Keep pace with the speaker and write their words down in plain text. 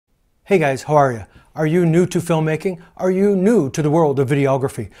Hey guys, how are you? Are you new to filmmaking? Are you new to the world of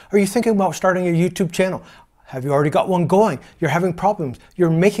videography? Are you thinking about starting a YouTube channel? Have you already got one going? You're having problems. You're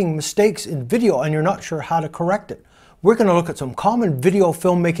making mistakes in video and you're not sure how to correct it. We're going to look at some common video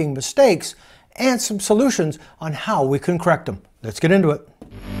filmmaking mistakes and some solutions on how we can correct them. Let's get into it.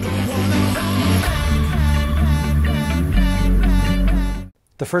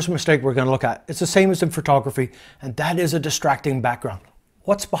 The first mistake we're going to look at, it's the same as in photography, and that is a distracting background.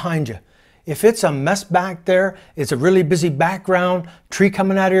 What's behind you? If it's a mess back there, it's a really busy background, tree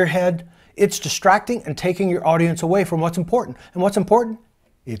coming out of your head, it's distracting and taking your audience away from what's important. And what's important?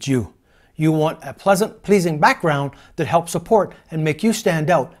 It's you. You want a pleasant, pleasing background that helps support and make you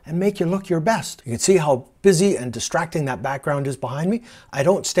stand out and make you look your best. You can see how busy and distracting that background is behind me. I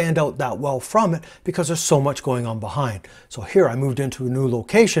don't stand out that well from it because there's so much going on behind. So here I moved into a new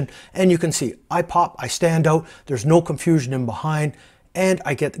location and you can see I pop, I stand out, there's no confusion in behind, and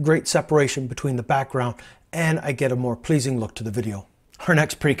I get great separation between the background and I get a more pleasing look to the video. Our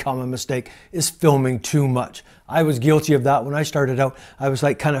next pretty common mistake is filming too much. I was guilty of that when I started out. I was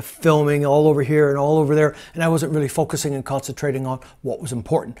like kind of filming all over here and all over there, and I wasn't really focusing and concentrating on what was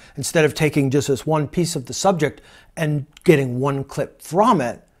important. Instead of taking just this one piece of the subject and getting one clip from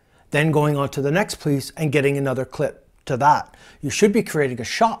it, then going on to the next piece and getting another clip to that. You should be creating a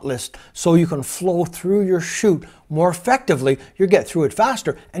shot list so you can flow through your shoot more effectively. You get through it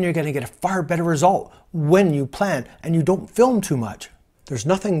faster and you're going to get a far better result when you plan and you don't film too much. There's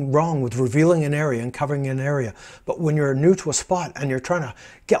nothing wrong with revealing an area and covering an area, but when you're new to a spot and you're trying to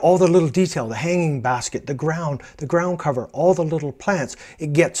get all the little detail, the hanging basket, the ground cover, all the little plants,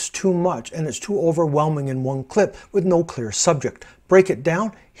 it gets too much and it's too overwhelming in one clip with no clear subject. Break it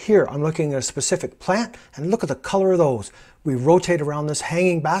down. Here I'm looking at a specific plant and look at the color of those. We rotate around this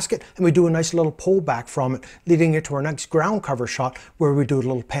hanging basket and we do a nice little pull back from it, leading it to our next ground cover shot where we do a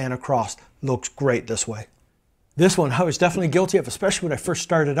little pan across. Looks great this way. This one I was definitely guilty of, especially when I first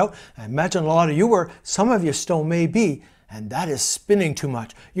started out. I imagine a lot of you were, some of you still may be, and that is spinning too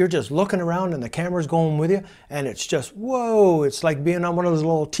much. You're just looking around and the camera's going with you and it's just, whoa, it's like being on one of those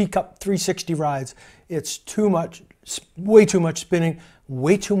little teacup 360 rides. It's too much, way too much spinning,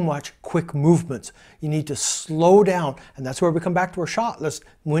 way too much quick movements. You need to slow down, and that's where we come back to our shot list.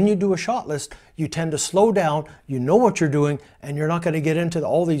 When you do a shot list, you tend to slow down, you know what you're doing, and you're not going to get into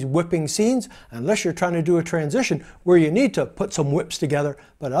all these whipping scenes unless you're trying to do a transition where you need to put some whips together.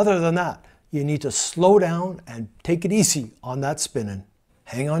 But other than that, you need to slow down and take it easy on that spinning.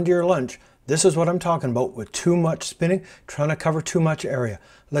 Hang on to your lunch. This is what I'm talking about with too much spinning, trying to cover too much area.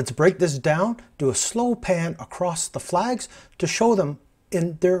 Let's break this down, do a slow pan across the flags to show them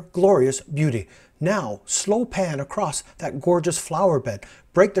in their glorious beauty. Now, slow pan across that gorgeous flower bed.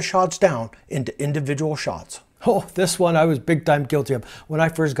 Break the shots down into individual shots. Oh, this one I was big time guilty of. When I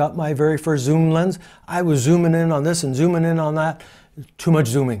first got my very first zoom lens, I was zooming in on this and zooming in on that. Too much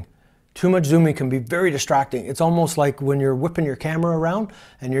zooming. Too much zooming can be very distracting. It's almost like when you're whipping your camera around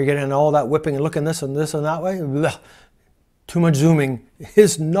and you're getting all that whipping and looking this and that way. Blech. Too much zooming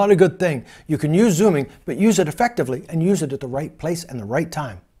is not a good thing. You can use zooming, but use it effectively and use it at the right place and the right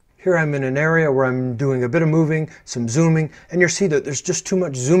time. Here I'm in an area where I'm doing a bit of moving, some zooming, and you see that there's just too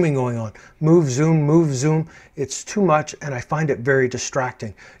much zooming going on. Move, zoom. It's too much and I find it very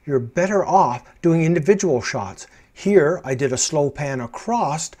distracting. You're better off doing individual shots. Here I did a slow pan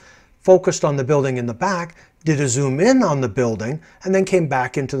across, focused on the building in the back, did a zoom in on the building, and then came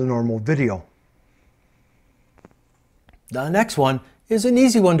back into the normal video. The next one is an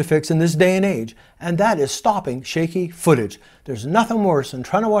easy one to fix in this day and age, and that is stopping shaky footage. There's nothing worse than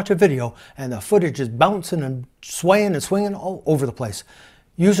trying to watch a video and the footage is bouncing and swaying and swinging all over the place.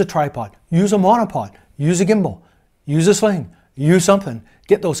 Use a tripod, use a monopod, use a gimbal, use a sling, use something.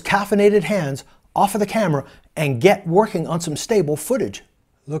 Get those caffeinated hands off of the camera and get working on some stable footage.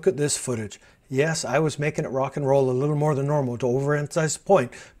 Look at this footage. Yes, I was making it rock and roll a little more than normal to overemphasize the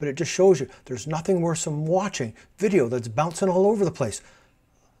point, but it just shows you there's nothing worse than watching video that's bouncing all over the place.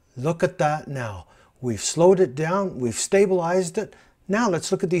 Look at that now. We've slowed it down, we've stabilized it. Now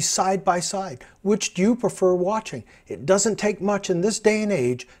let's look at these side by side. Which do you prefer watching? It doesn't take much in this day and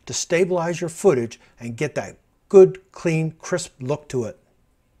age to stabilize your footage and get that good, clean, crisp look to it.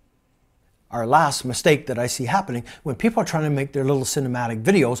 Our last mistake that I see happening when people are trying to make their little cinematic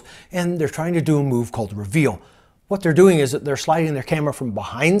videos and they're trying to do a move called reveal. What they're doing is that they're sliding their camera from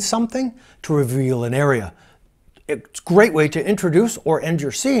behind something to reveal an area. It's a great way to introduce or end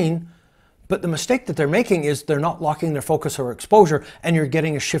your scene, but the mistake that they're making is they're not locking their focus or exposure and you're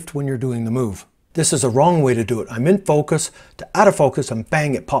getting a shift when you're doing the move. This is a wrong way to do it. I'm in focus to out of focus and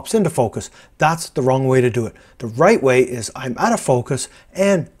bang, it pops into focus. That's the wrong way to do it. The right way is I'm out of focus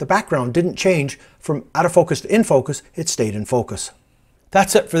and the background didn't change from out of focus to in focus, it stayed in focus.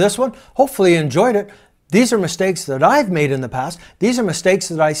 That's it for this one. Hopefully you enjoyed it. These are mistakes that I've made in the past. These are mistakes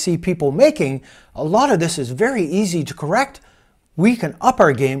that I see people making. A lot of this is very easy to correct. We can up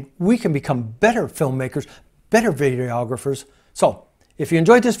our game. We can become better filmmakers, better videographers. So, if you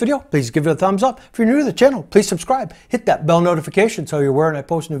enjoyed this video, please give it a thumbs up. If you're new to the channel, please subscribe. Hit that bell notification so you're aware when I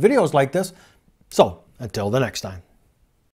post new videos like this. So, until the next time.